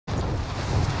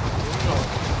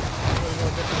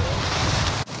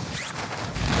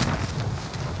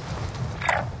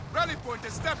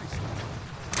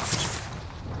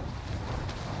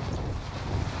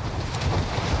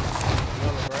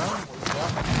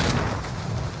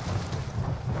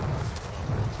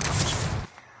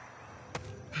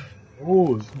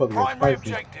Ooh, this is about to get Primary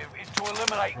spicy. objective is to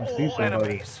eliminate I see all somebody.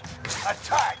 enemies.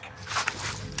 Attack!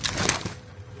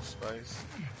 Spice.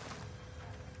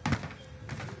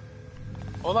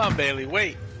 Hold on, Bailey.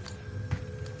 Wait.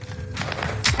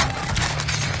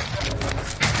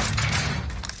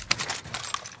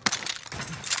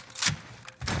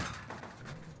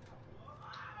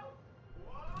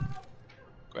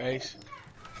 Grace.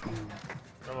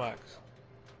 Relax.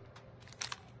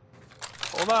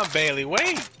 Hold on, Bailey.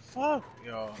 Wait. Fuck,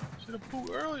 y'all. Should have pooped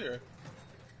earlier.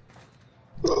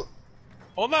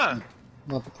 Hold on.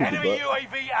 Not the poopy Enemy butt.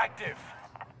 UAV active.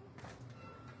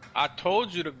 I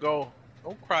told you to go.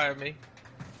 Don't cry at me.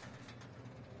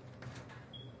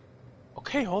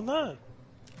 Okay, hold on.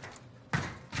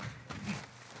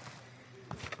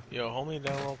 Yo, hold me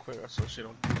down real quick so she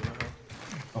don't do that.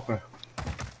 Okay.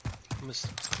 Let's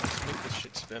make this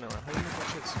shit spin around. How do you make that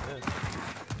shit spin?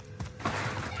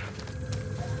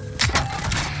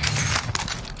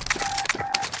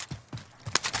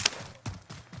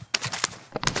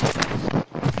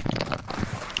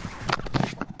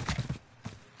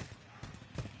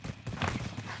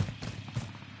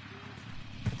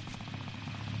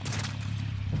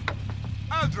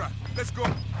 Let's go.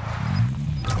 Got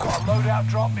a loadout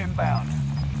drop inbound.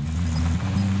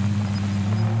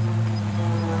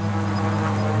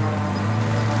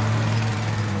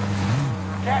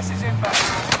 Gas is inbound.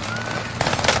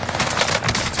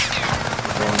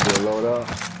 Going to get load up.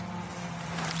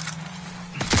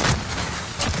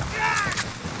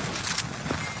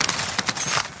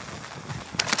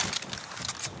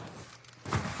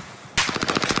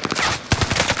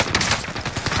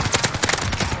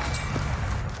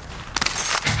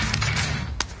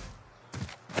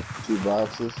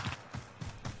 Boxes.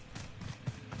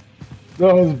 No,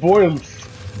 his boy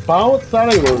bounced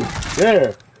out of was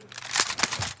there.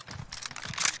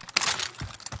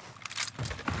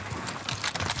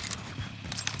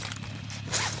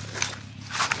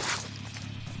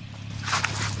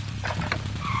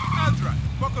 That's right.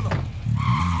 Buckle up.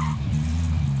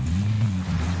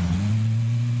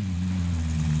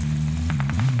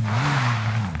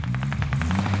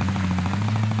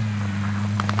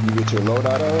 You get your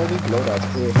loadout already? Loadout's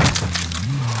clear.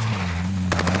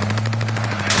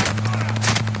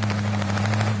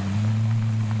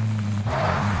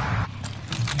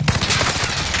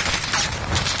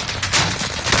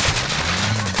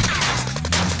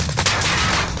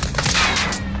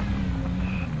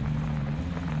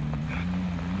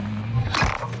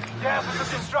 Careful with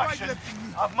construction.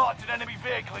 I've marked an enemy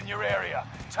vehicle in your area.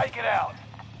 Take it out.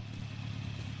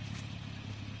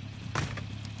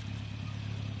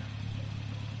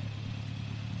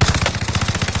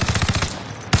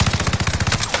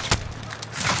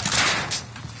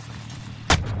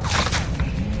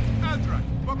 That's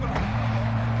right. Buckle up.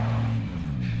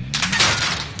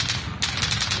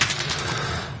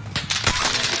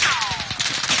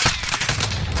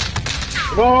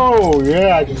 Oh,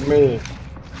 yeah, I just made it.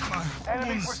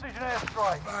 Enemy precision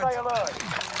airstrike. Stay alert.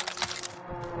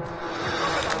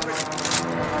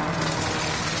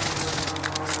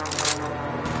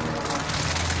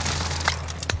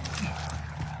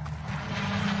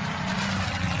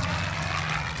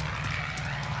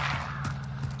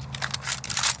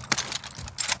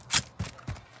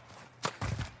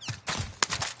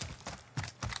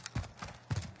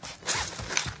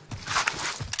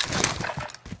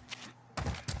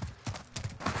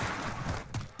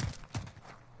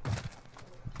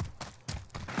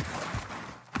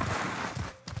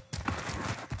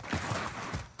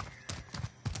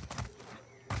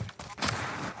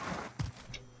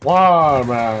 Wow,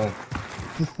 man.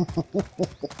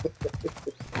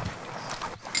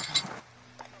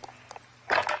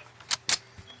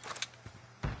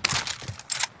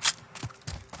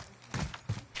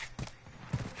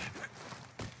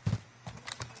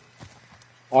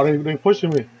 Oh, they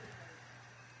pushing me.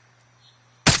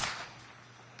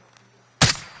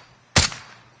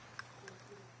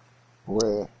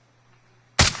 Where?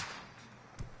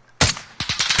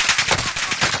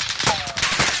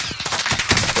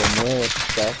 From where,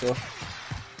 Sasha?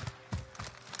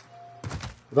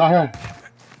 Right here.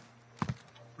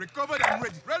 Recovered and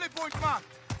ready. Rally point marked.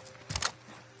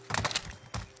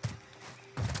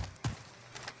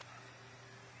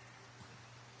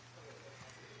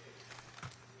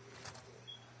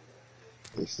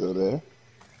 They still there?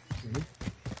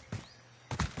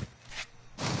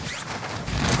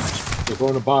 They're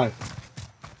going to buy.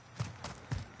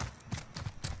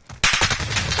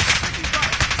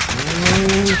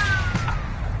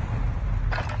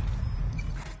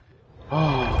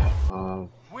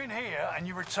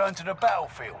 you return to the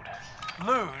battlefield.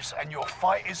 Lose and your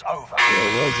fight is over.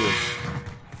 Where was it?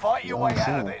 Fight your way out of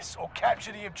Awesome. this or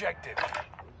capture the objective.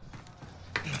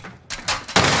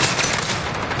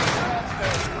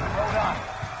 Well done.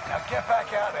 Now get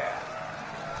back out there.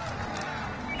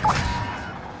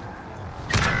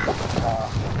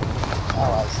 Oh,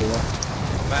 I see him.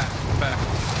 Back.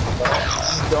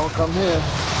 Don't come here.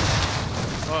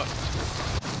 Up. Well,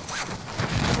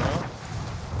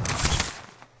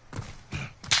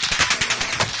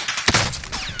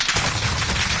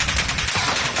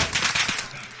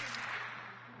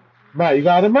 Matt, you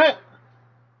got it, Matt?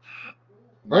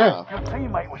 Nah. Your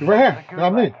teammate was You're right shot here. in the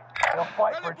Got me. gulag. They'll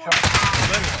fight for each other.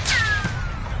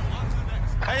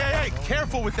 Hey,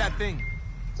 careful with that thing.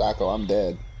 Taco, I'm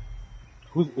dead.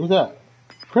 Who's that?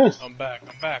 Chris. I'm back.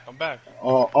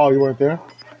 Oh, you weren't there?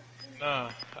 Nah,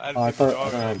 I had Oh, to I take the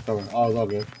thought. dog out. Oh, it was all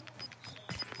good.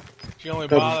 She only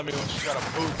bothered me when she got a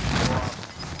boot.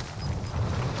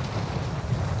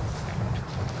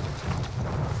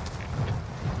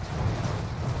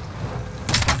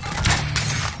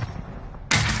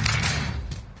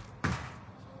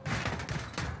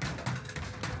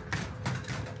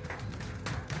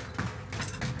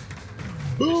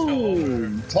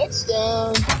 Boom!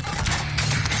 Touchdown!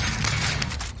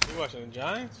 You watching the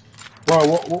Giants? Bro,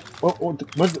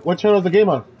 what channel is the game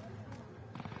on?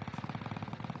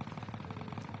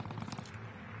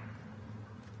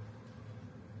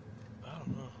 I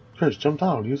don't know. Chris, jump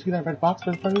down. Do you see that red box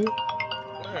in front of you?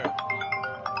 Where?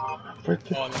 Right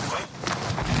there. Oh, on the right?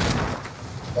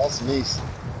 That's me.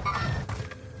 I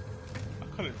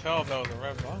couldn't tell if that was a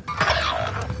red box.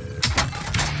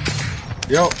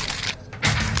 Yo.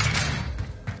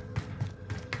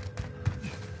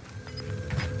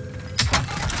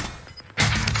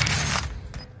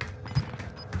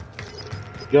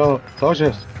 Yo,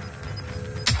 Toshes.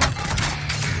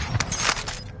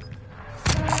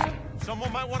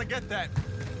 Someone might want to get that.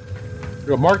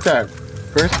 Yo, mark that,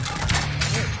 Chris.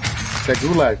 That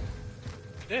gulag.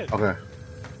 Did. Okay.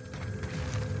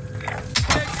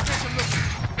 Dead station looking.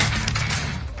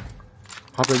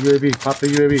 Pop the UAV. Pop the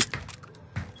UAV.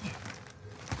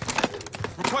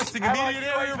 Requesting Allied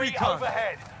immediate area UAV recon.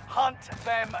 overhead. Hunt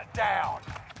them down.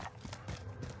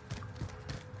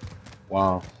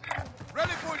 Wow. Rally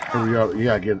point Here we marked. go. You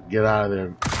gotta get out of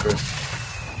there, Chris.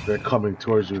 They're coming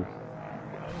towards you.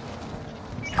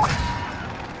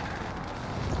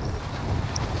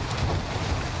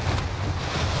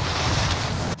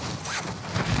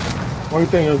 What do you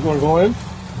think? Is going to go in?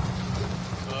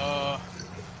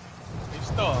 He's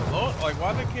still a load. Like,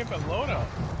 why they keep a loadout?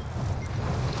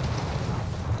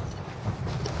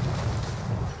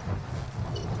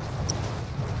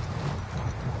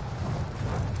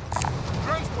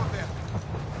 Transport there.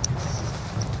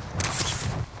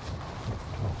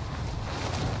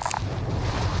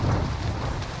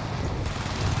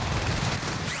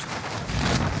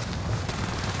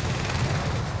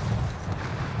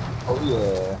 Oh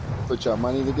yeah. Put your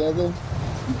money together?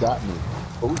 You got me.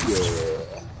 Oh yeah.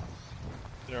 Is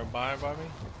there a buy by me?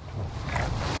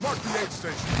 Mark the aid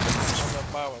station. I'm gonna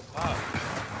buy with hot.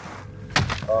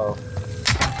 Oh.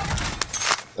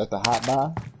 That the hot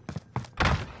buy?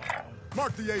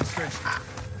 Mark the aid station.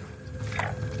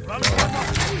 Rally point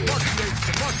marked. Mark the aid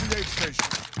station. Mark the aid station.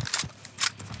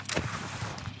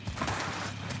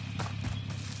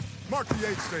 Mark the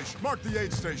aid station. Mark the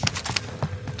aid station.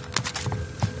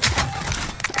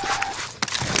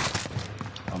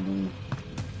 I mean,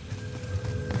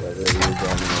 yeah, there is on the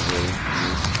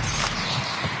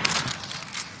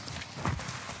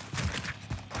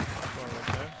Going right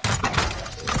there.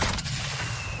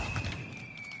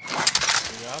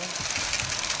 You got him?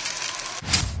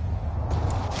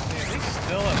 Man, they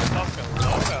still have fucking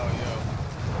loadout, yo.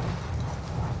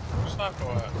 Where's Taco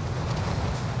at?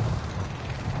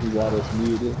 You got us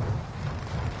muted.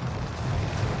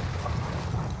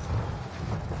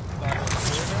 Taco's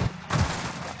clear now?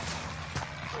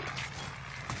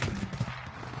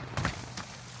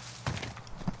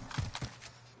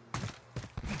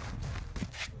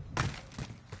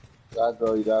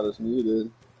 Taco, you got us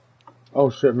muted. Oh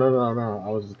shit! No. I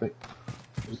was just thinking.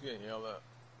 Who's getting yelled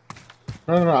at?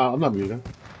 No. I'm not muted.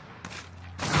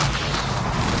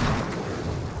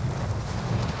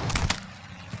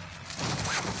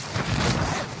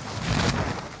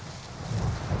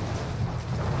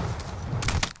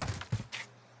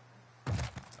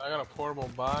 I got a portable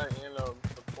buy and a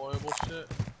deployable shit.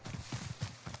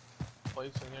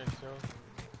 Plates in here too.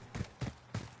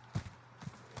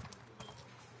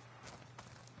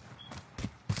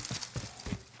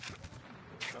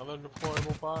 Another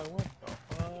deployable buy? What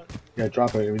the fuck? Yeah,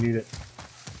 drop it. We need it.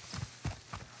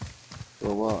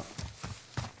 For what?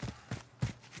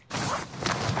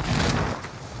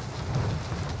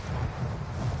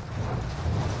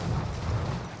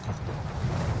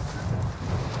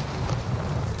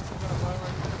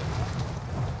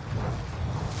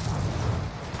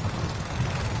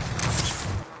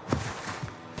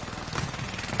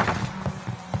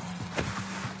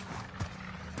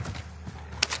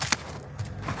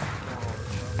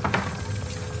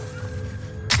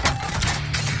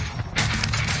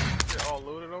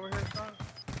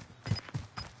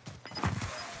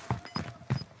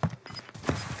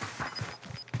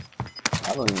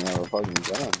 I don't even have a fucking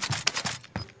gun.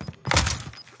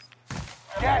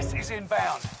 Gas is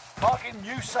inbound. Marking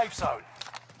new safe zone.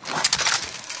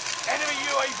 Enemy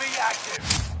UAV active.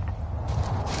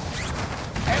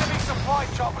 Enemy supply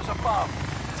choppers above.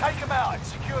 Take them out and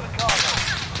secure the cargo.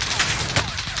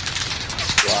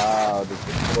 Wow, this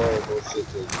horrible shit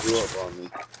just blew up on me.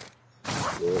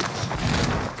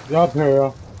 Bitch. Yup,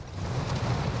 here.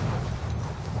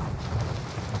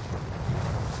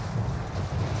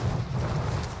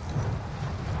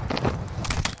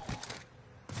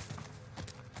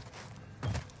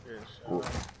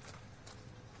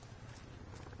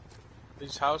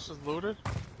 These houses looted?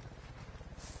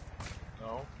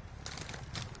 No.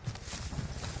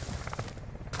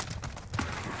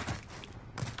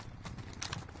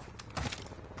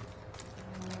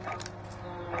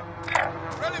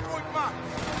 Rally point mark.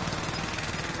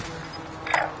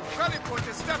 Rally point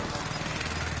established.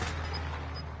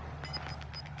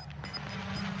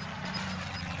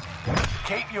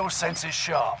 Keep your senses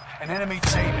sharp. An enemy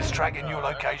team is tracking your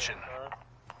location.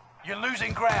 You're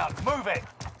losing ground. Move it.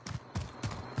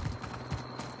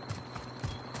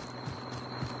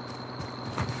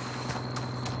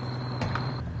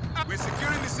 We're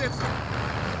securing the safe zone.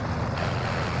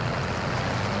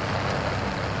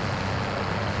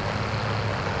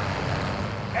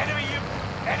 Enemy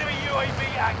UAV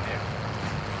active.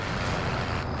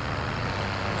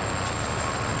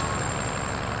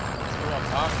 We got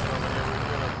boxes over here.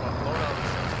 We're gonna blow down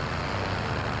this thing.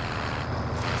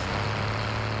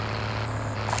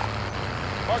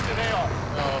 Mark an AR.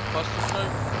 Cluster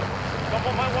strike.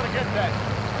 Someone might want to get that.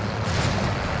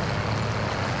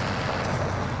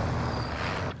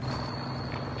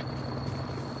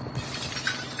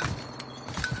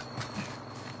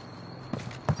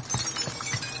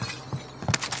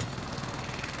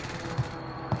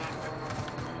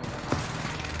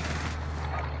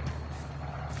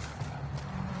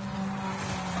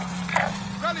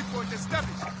 Rally point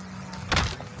established.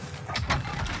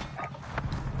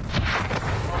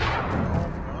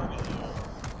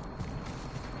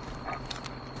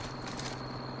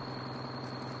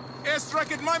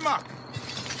 Airstrike at my mark.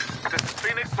 This is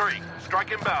Phoenix 3.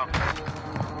 Strike inbound.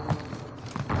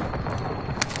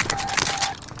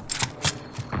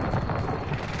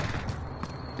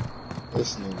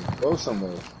 This nigga go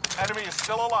somewhere. Enemy is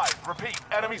still alive. Repeat,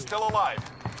 enemy still alive.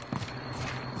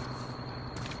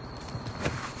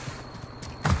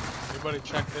 Everybody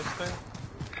check this thing.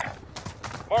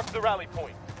 Mark the rally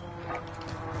point.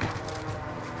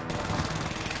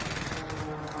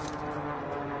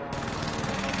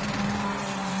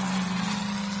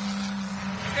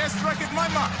 Airstrike at my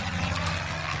mark.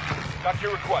 Got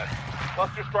your request.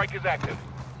 Cluster strike is active.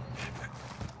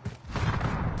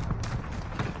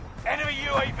 Enemy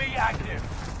UAV active.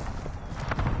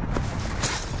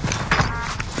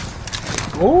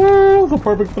 Oh, it's a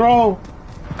perfect throw.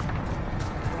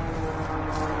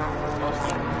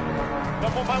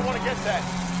 Someone might want to get that.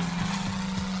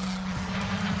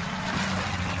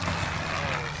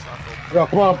 Yo,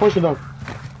 come on, push it up.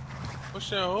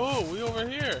 Pushing who? We over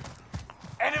here.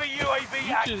 Enemy UAV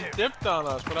You active. just dipped on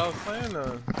us, but I was playing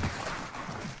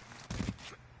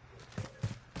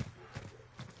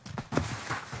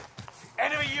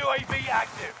Enemy UAV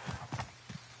active.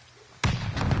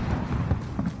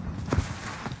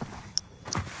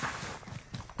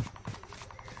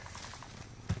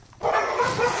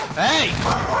 Hey!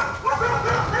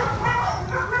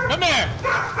 Come here!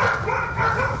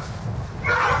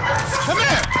 Come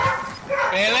here!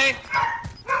 Bailey!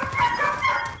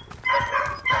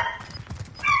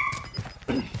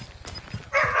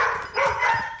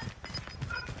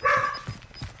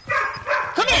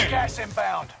 Come here! Gas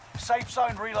inbound. Safe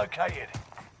zone relocated.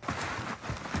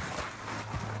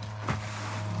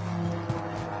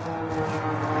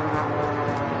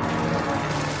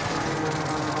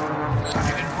 You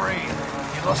can breathe.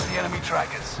 You lost the enemy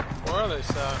trackers. Where are they,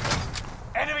 son?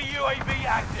 Enemy UAV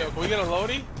active. Yo, can we get a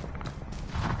loadie?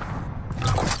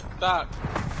 Stop.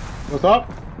 What's up?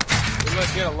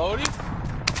 Let's get a loadie?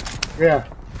 Yeah.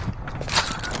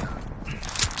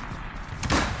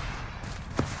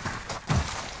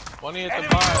 Money at the Enemy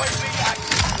bar. UAV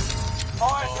active.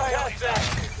 Fire sale is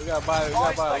active. We gotta buy a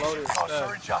Buy loaded station costs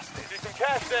are instead. adjusted. See some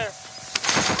cash there.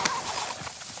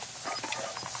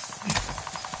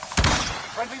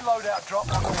 Friendly loadout drop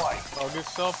on the way. Y'all get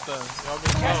self then. Y'all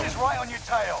get Gas self. is right on your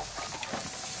tail.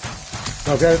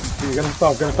 Okay, you get him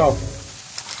stop, get him stop.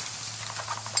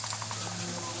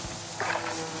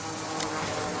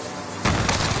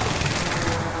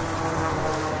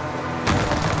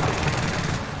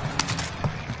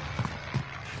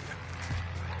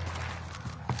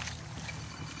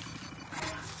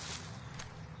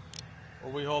 Are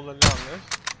we holding down this?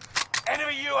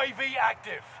 Enemy UAV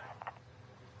active.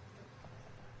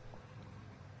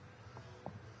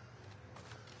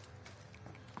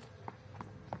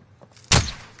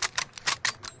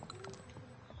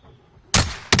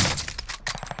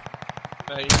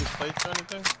 Hey, you need plates or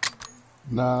anything?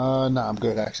 No, I'm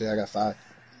good actually. I got 5.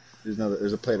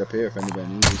 There's a plate up here if anybody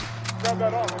needs it. Grab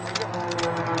that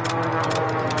armor.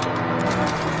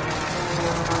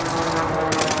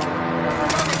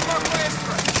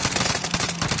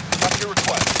 That's your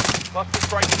request. Cluster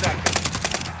strike is active.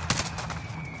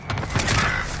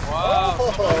 Wow.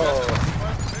 Oh.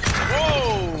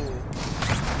 Whoa!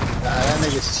 That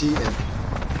nigga's cheating.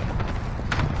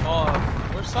 Oh,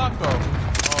 where's Sako?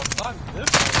 Oh, it's not this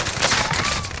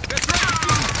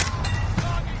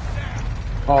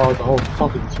Oh, the whole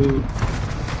fucking team. one.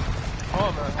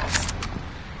 Oh, man.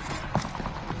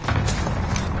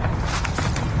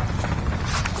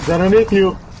 Is that underneath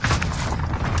you?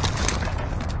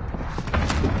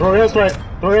 Throw your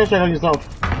airstrike on yourself.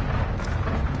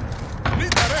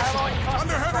 Need that Allied extra. cluster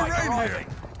Under heavy strike rain here. arriving.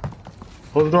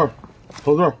 Close the door.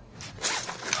 Close the door.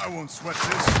 I won't sweat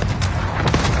this.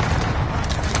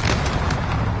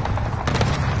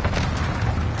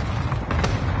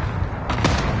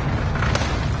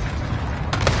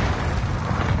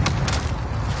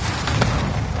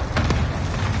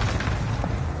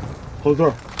 Close the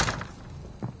door.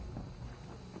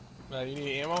 Man, you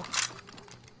need ammo?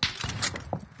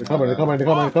 They're coming. Yo,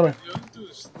 this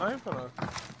dude's sniping us.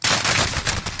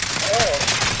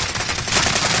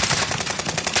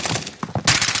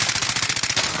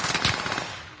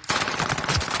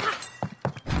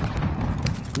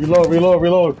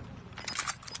 Reload.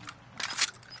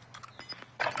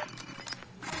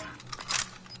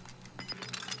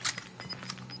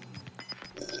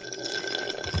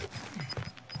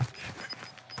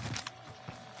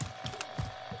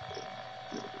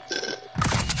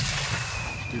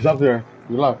 He's up there.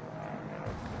 You left.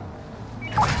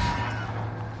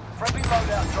 Friendly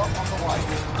loadout drop on the way.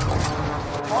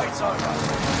 Fight's over.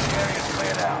 The area's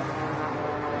cleared out.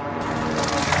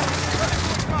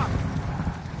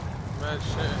 Mad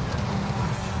shit.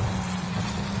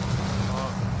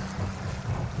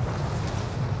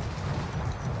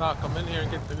 Nah, come in here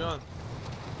and get the gun.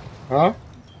 Huh?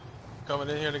 Coming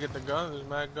in here to get the gun. There's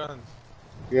mad guns.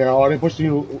 Yeah, oh, they pushing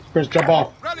you. Chris, jump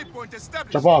off. Rally point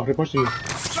established. Jump off. They pushing you.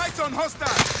 Sights on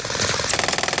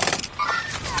hostile.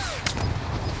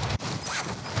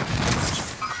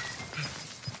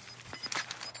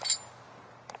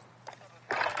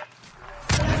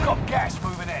 You've got gas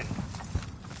moving in.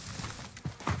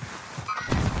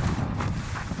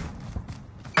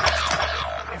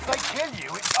 If they kill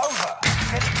you, it's over.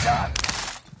 Get it done.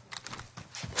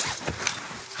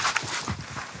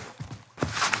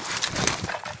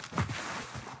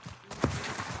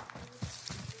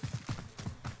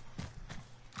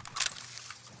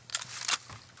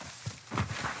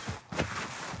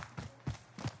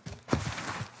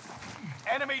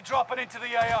 Enemy dropping into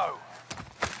the AO.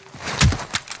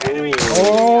 Enemy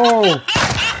Oh!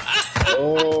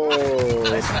 Oh.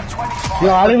 less than 25.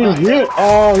 Yeah, I didn't even hear it.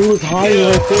 Oh, he was hiding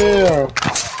right there.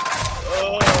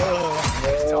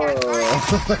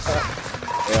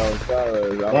 Yo,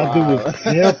 fellas, That dude was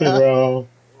camping, bro.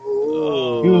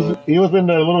 He was in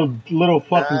the little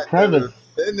fucking crevice.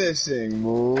 Finishing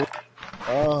move.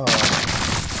 Oh. Yo,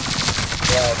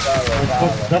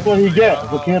 fellas. That's what he get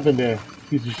for camping there.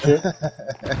 Piece of shit.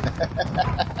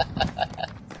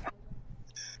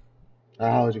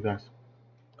 How was you guys?